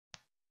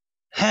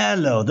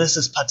Hello, this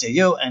is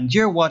Pateo and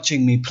you're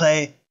watching me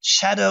play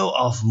Shadow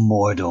of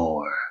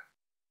Mordor.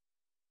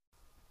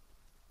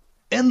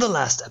 In the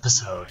last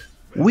episode,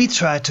 we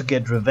tried to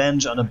get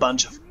revenge on a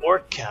bunch of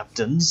orc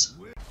captains,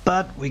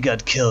 but we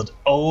got killed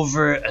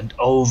over and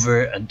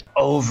over and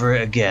over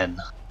again.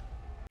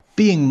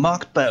 Being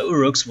mocked by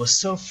Uruks was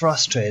so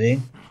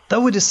frustrating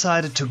that we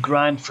decided to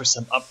grind for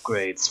some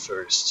upgrades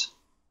first.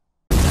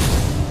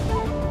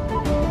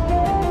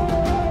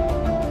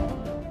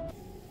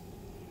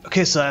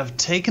 Okay, so I've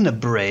taken a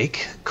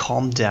break,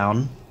 calmed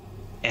down,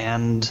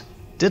 and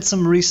did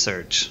some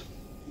research.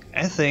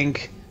 I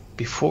think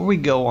before we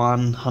go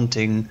on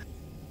hunting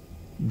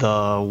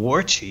the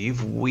war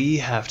chief, we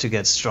have to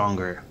get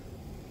stronger.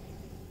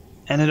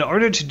 And in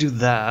order to do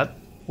that,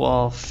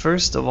 well,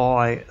 first of all,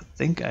 I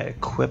think I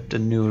equipped a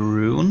new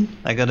rune.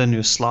 I got a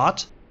new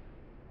slot.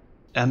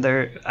 And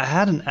I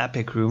had an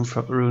epic rune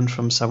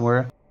from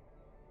somewhere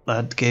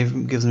that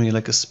gives me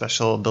like a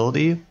special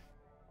ability.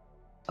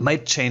 I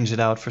might change it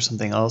out for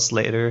something else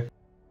later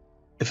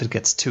if it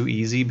gets too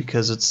easy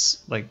because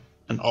it's like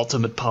an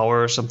ultimate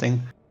power or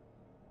something.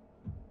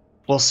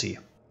 We'll see.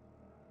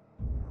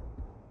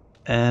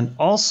 And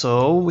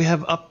also we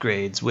have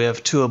upgrades. We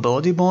have 2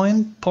 ability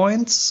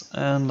points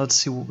and let's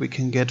see what we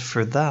can get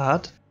for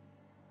that.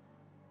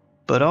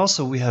 But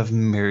also we have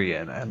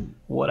Mirian, and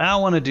what I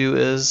want to do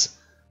is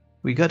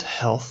we got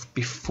health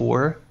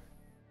before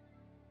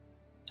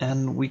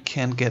and we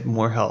can't get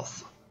more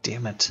health.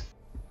 Damn it.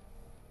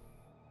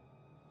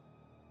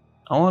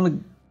 I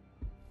want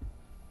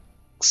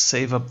to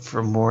save up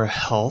for more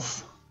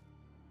health.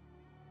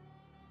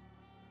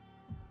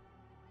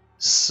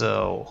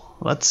 So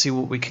let's see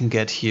what we can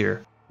get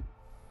here.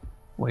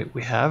 Wait,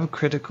 we have a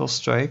critical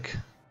strike,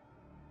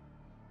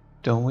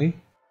 don't we?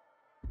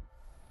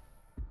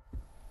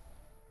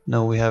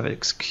 No, we have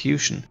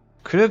execution.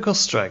 Critical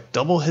strike,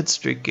 double hit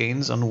streak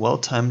gains on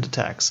well-timed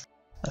attacks.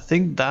 I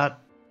think that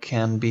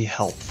can be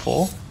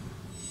helpful.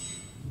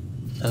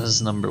 That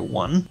is number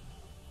 1.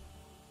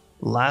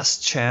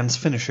 Last chance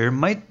finisher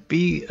might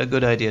be a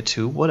good idea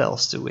too. What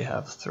else do we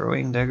have?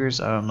 Throwing daggers?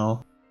 I don't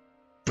know.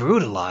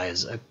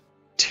 Brutalize, a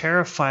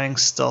terrifying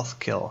stealth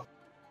kill.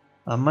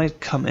 That might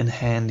come in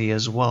handy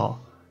as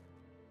well.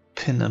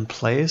 Pin in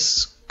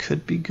place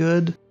could be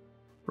good.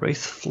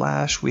 Wraith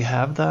flash, we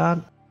have that.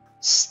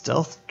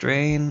 Stealth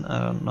drain,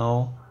 I don't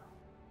know.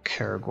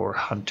 Karagor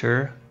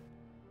hunter.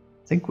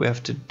 I think we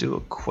have to do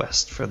a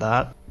quest for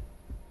that.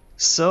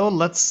 So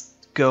let's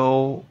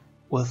go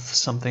with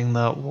something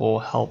that will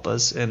help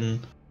us in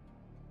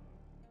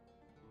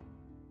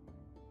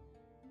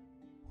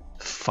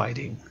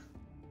fighting.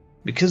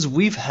 Because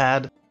we've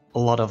had a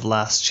lot of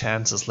last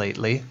chances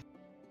lately.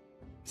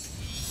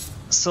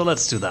 So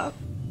let's do that.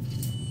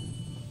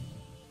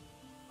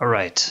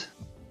 Alright.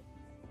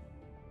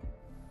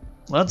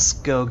 Let's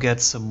go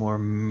get some more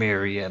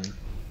Mirian.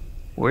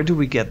 Where do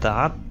we get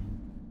that?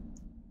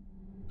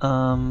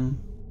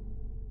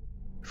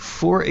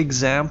 For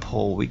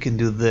example, we can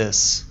do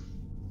this.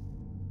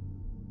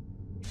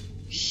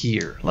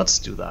 Here, let's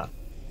do that.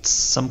 It's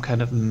some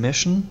kind of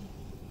mission.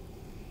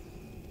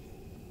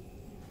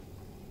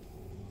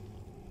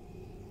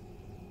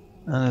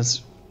 And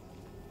it's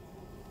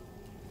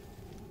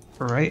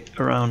right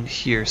around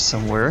here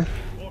somewhere.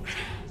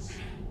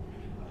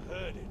 I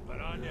heard it,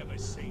 but I never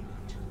seen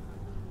it.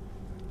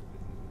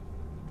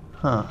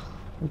 Huh.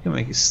 We can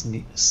make a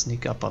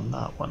sneak up on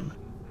that one.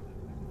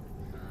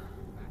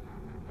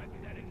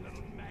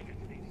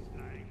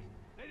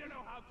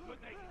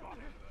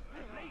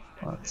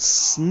 Let's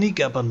sneak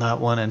up on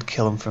that one and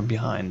kill him from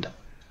behind.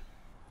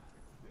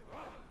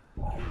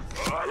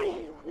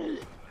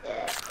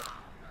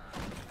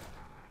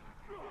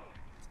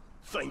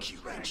 Thank you,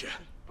 Ranger.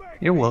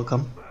 You're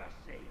welcome.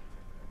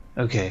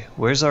 Okay,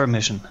 where's our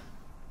mission?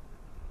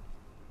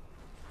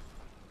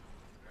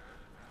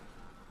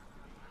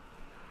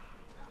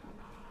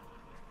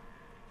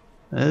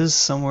 It is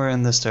somewhere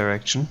in this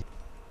direction.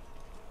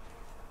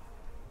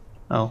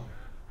 Oh,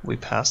 we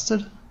passed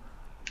it?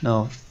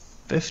 No,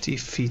 50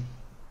 feet.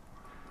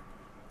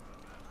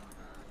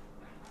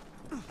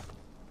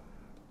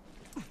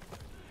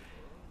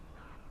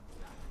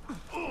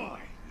 Oi,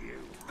 you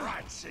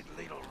rancid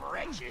little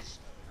wretches!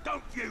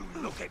 Don't you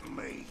look at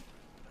me!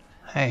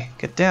 Hey,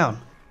 get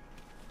down.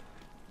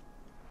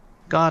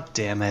 God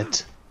damn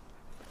it.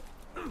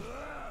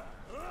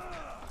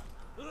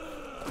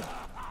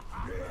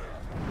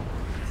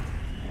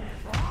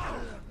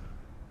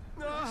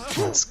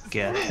 Let's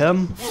get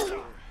him.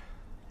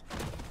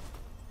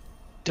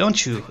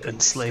 Don't you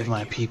enslave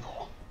my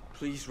people.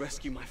 Please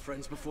rescue my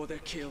friends before they're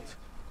killed.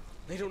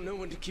 They don't know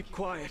when to keep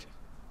quiet.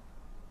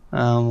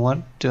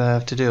 What do I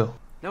have to do?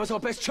 Now's our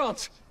best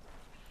chance.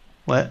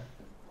 What?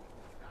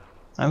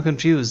 I'm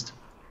confused.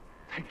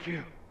 Thank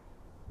you.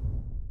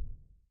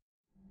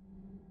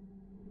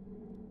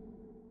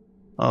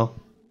 Oh,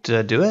 did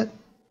I do it?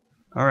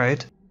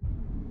 Alright.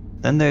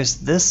 Then there's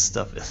this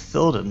stuff,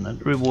 Ithilden,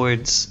 that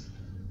rewards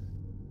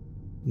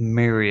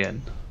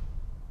Mirian.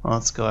 Well,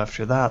 let's go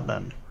after that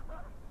then.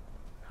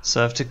 So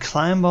I have to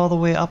climb all the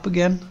way up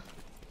again?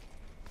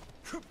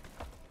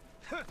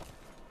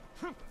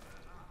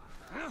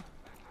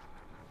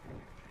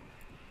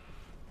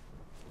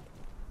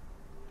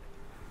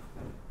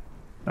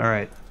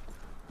 Alright.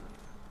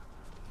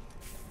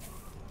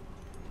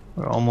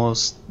 We're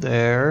almost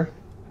there.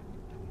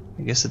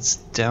 I guess it's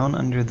down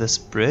under this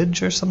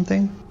bridge or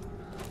something?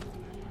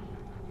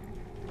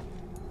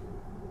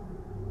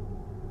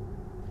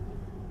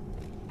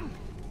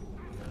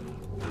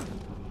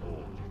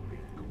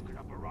 Cooking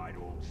up a right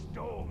old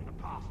storm the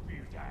past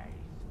few days.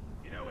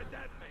 You know what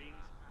that means?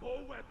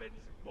 More weapons,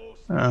 more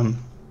stuff.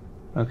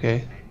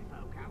 Okay.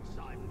 Folk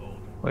outside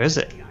Mordor. Where is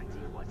it? The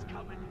idea what's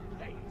coming,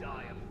 they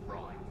die of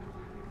fright.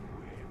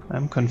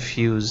 I'm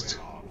confused.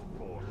 Our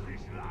force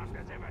this land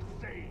has ever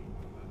seen.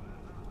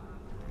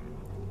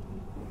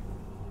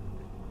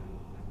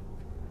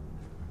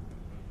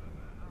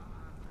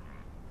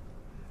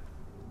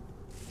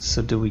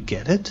 So do we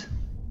get it?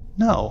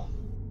 No.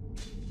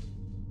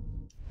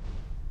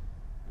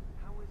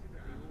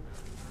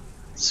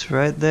 It's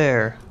right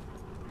there.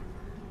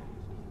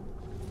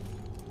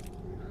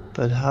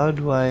 But how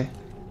do I...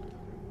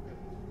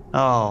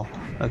 Oh,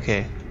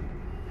 okay.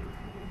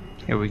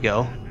 Here we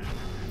go.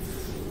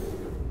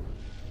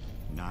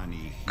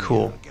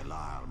 Cool.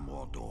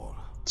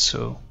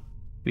 So,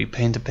 we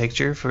paint a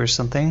picture for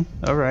something?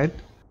 Alright.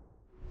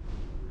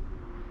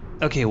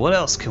 Okay, what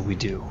else can we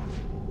do?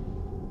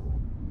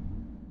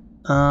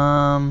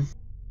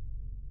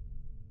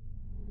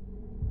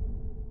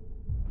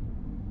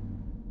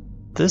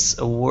 This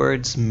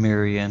awards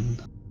Mirian.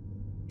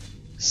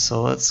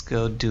 So let's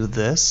go do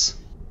this.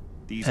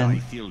 These are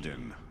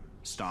Ithilden,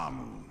 Star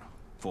Moon,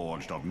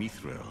 forged of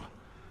Mithril.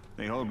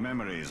 They hold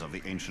memories of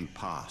the ancient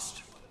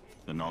past.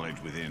 The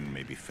knowledge within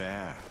may be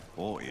fair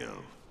or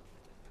ill.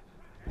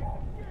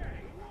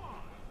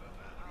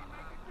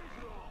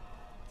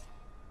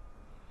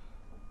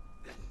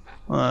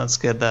 Well, let's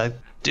get that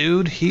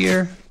dude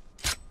here.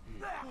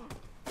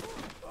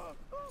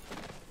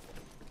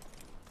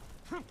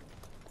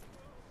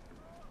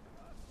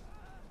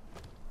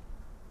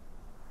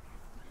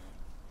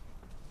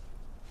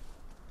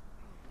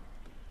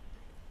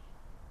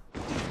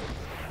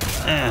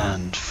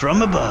 And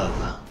from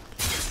above.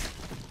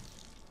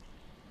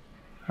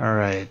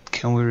 Alright,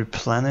 can we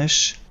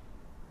replenish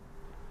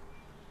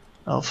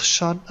Elf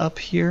shot up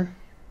here?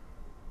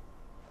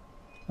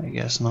 I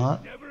guess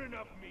not. Never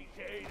enough meat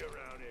to eat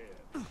around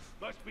here.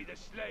 Must be the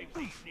slaves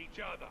eating each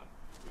other.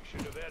 We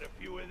should have had a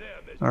few of them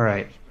as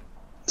Alright,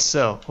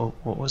 so,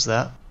 what was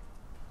that?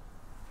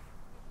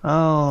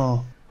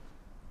 Oh,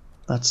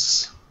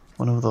 that's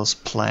one of those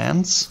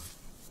plants.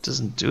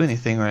 Doesn't do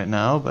anything right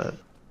now, but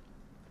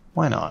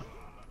why not?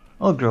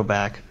 I'll grow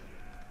back.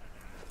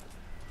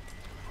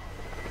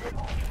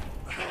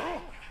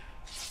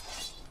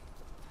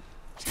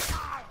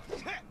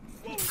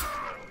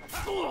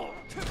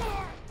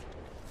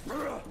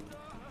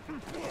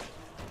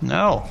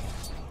 No.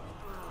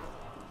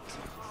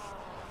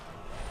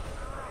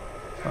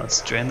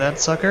 Let's drain that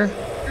sucker.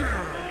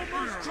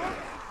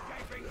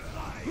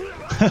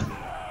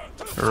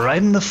 Right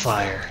in the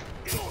fire.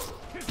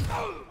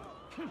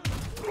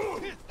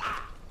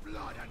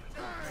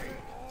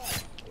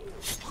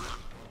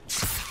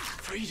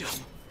 Freedom.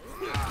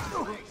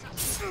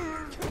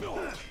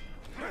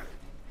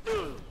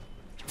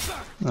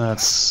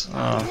 Let's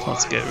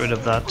get rid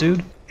of that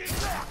dude.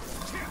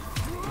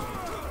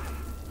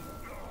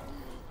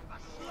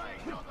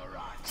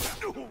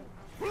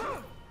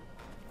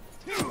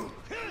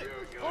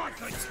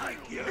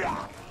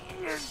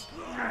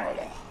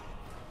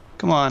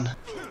 Come on.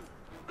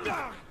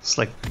 It's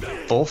like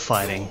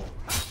bullfighting.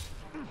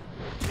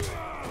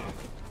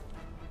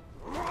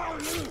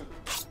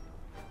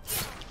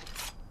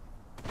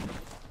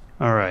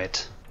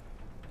 Alright.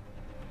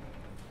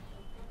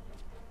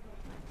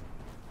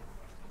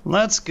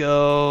 Let's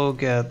go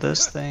get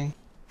this thing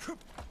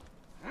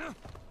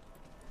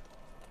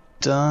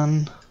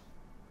done.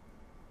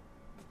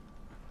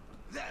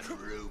 Them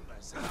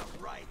rumors about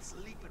wraiths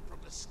leaping from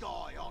the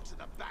sky onto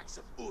the backs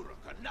of Uruk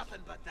are nothing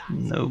but that.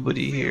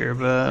 Nobody here,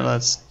 but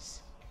let's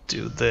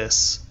do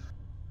this.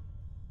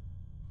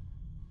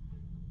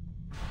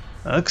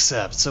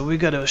 Accept. So we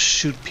gotta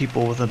shoot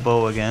people with a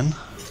bow again.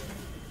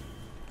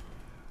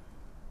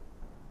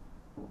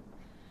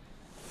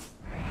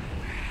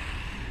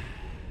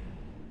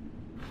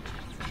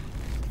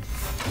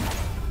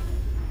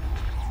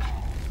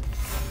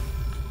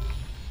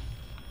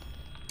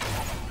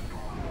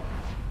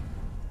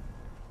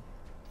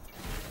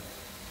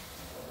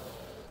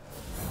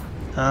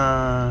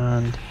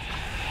 And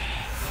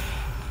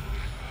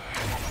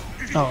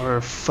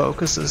our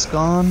focus is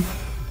gone.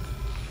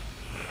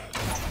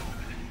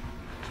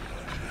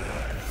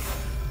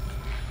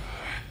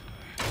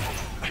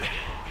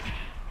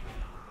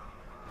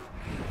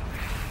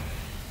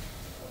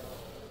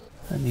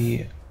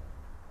 Any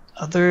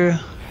other?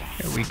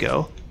 Here we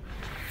go.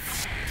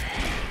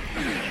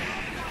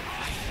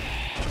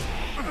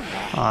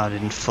 Oh, I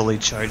didn't fully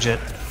charge it.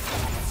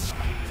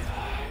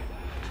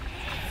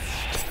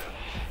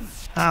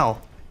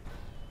 Ow!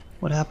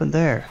 What happened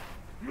there?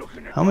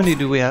 How many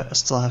do we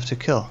still have to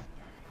kill?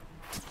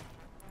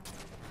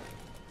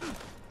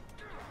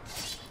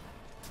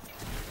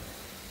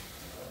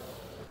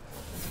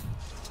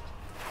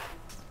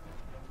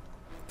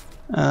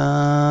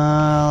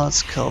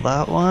 Let's kill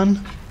that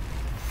one.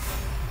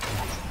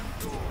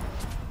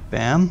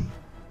 Bam.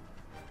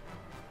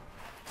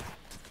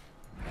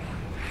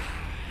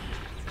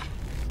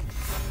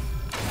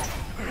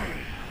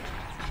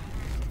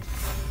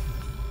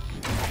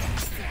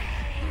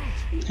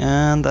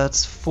 And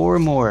that's 4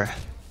 more.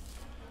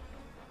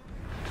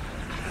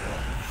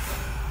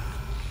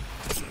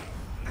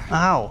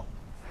 Ow!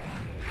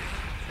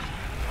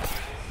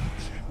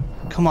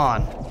 Come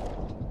on.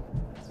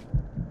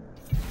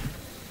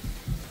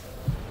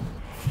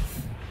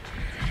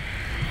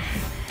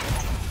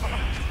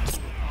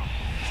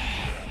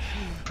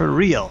 For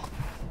real.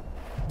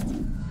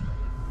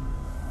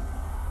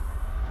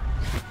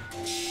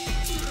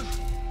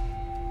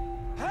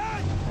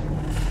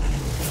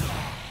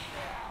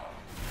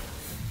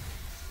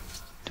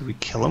 Do we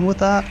kill him with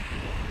that?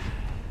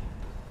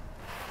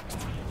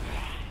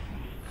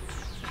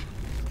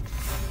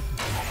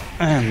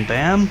 And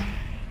bam.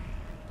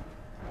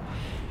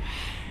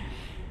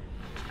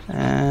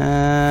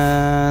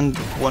 And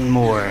 1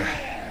 more.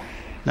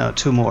 No,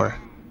 2 more.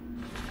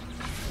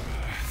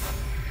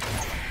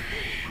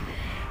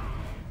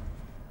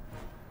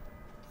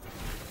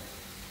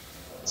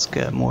 Let's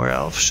get more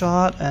elf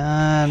shot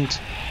and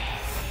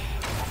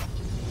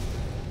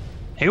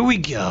here we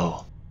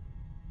go.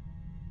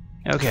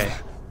 Okay.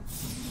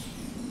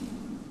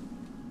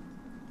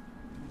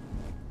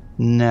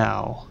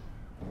 Now,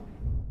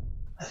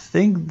 I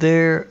think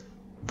those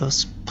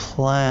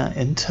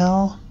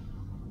intel?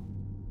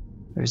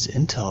 There's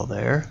intel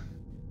there.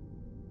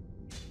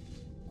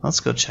 Let's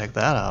go check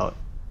that out.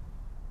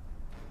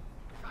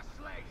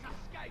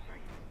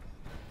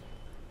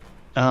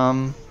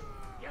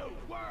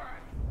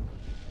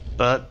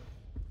 But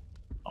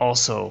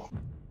also,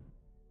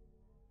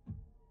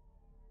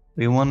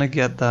 we want to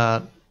get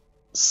that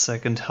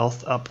 2nd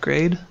health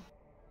upgrade.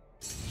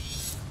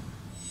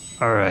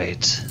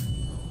 Alright.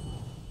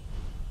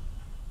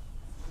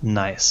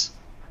 Nice.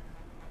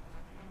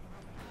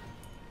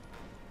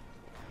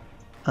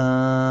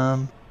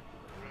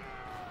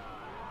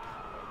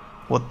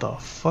 What the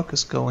fuck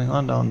is going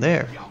on down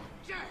there?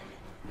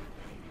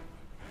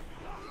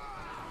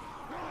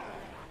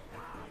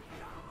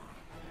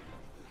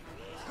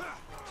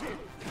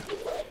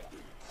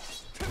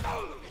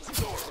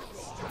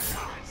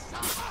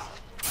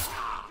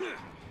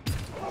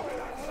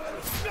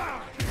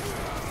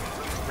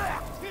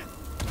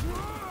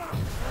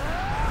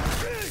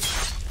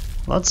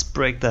 Let's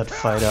break that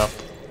fight up.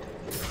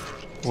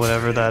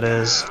 Whatever that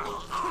is.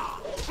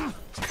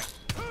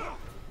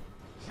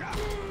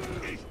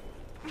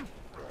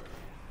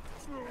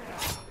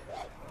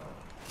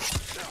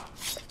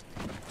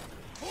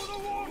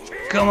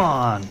 Come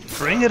on,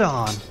 bring it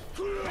on.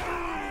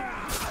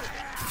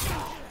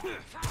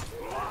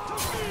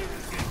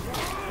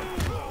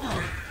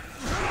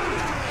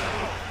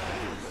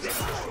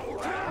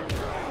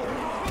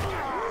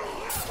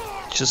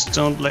 Just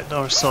don't let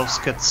ourselves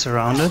get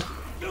surrounded.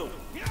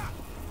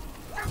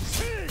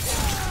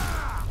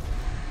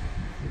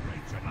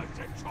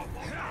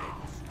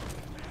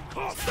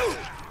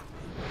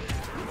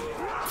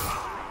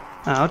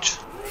 Ouch.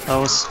 That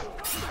was...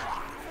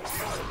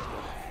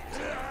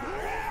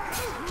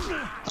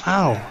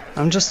 Ow!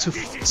 I'm just too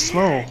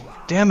slow.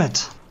 Damn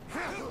it!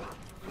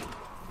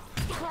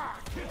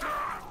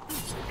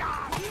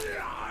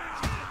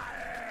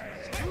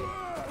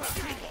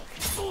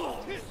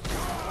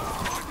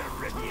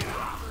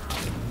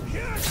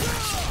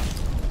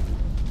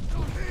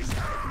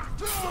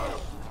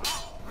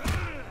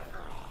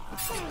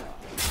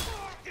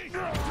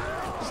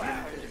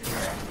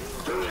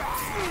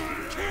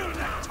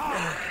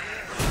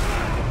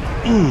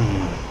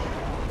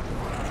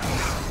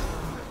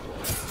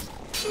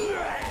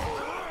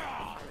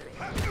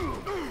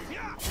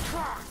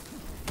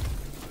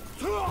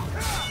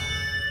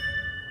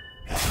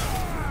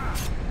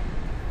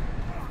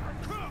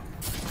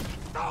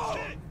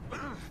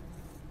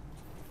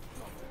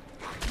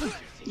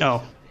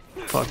 Oh,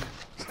 fuck.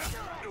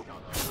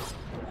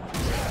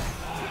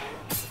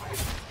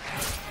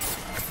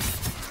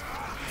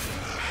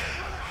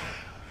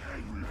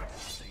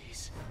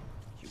 Please,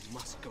 you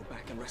must go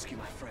back and rescue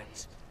my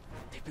friends.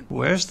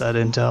 Where's that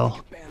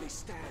intel?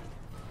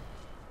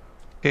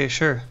 Okay,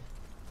 sure.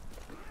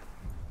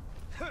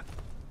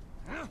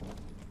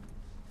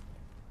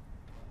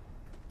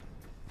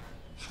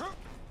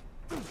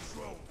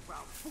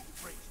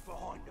 Footprints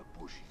behind the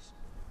bushes,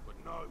 but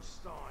no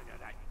sign of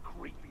that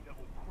creepy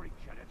little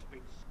creature that's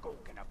been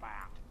skulking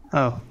about.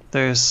 Oh,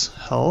 there's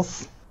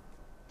health.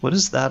 What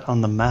is that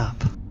on the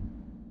map?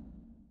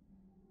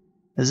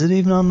 Is it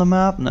even on the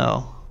map?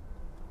 No.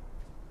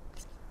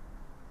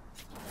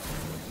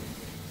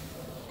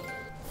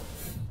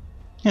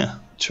 Yeah,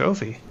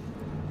 trophy.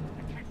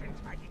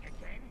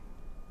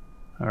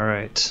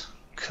 Alright,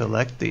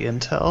 collect the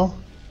intel.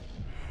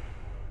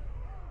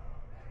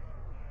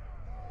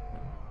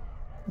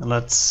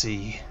 Let's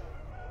see.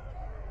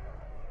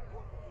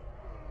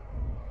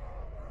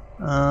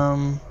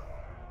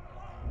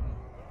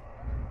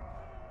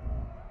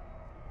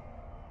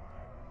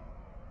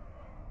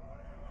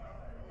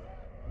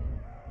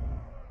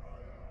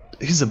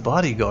 He's a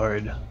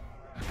bodyguard.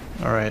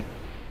 Alright.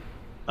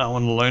 I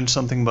want to learn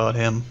something about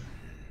him.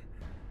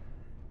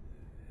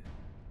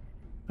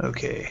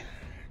 Okay.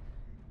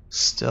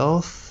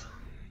 Stealth,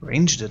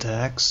 ranged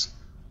attacks,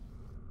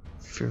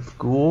 fear of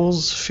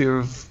ghouls, fear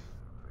of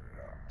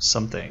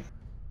something.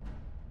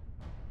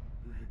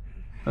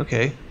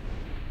 Okay.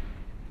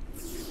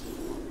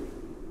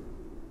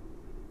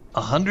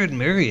 100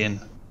 million.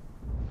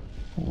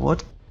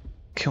 What?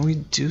 Can we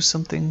do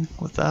something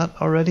with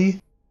that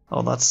already?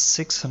 Oh, that's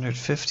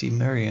 650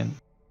 million.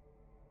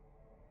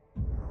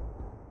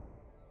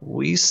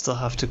 We still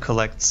have to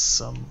collect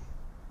some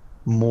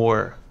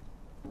more.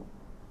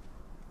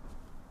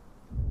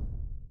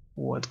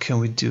 What can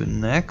we do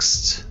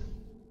next?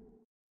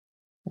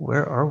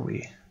 Where are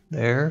we?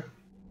 There?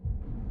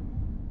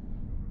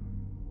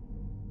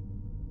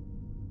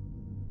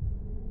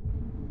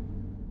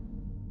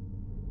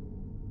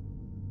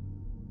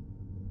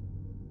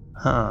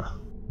 Huh.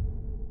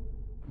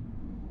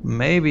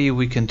 Maybe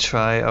we can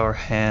try our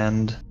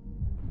hand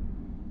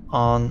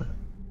on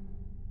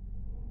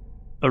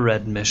a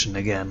red mission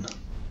again.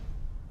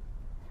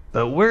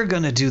 But we're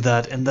gonna do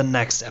that in the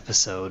next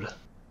episode.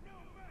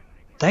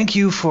 Thank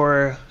you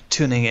for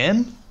tuning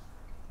in.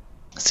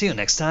 See you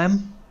next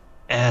time.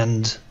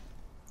 And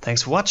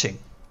thanks for watching.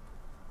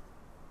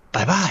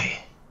 Bye bye.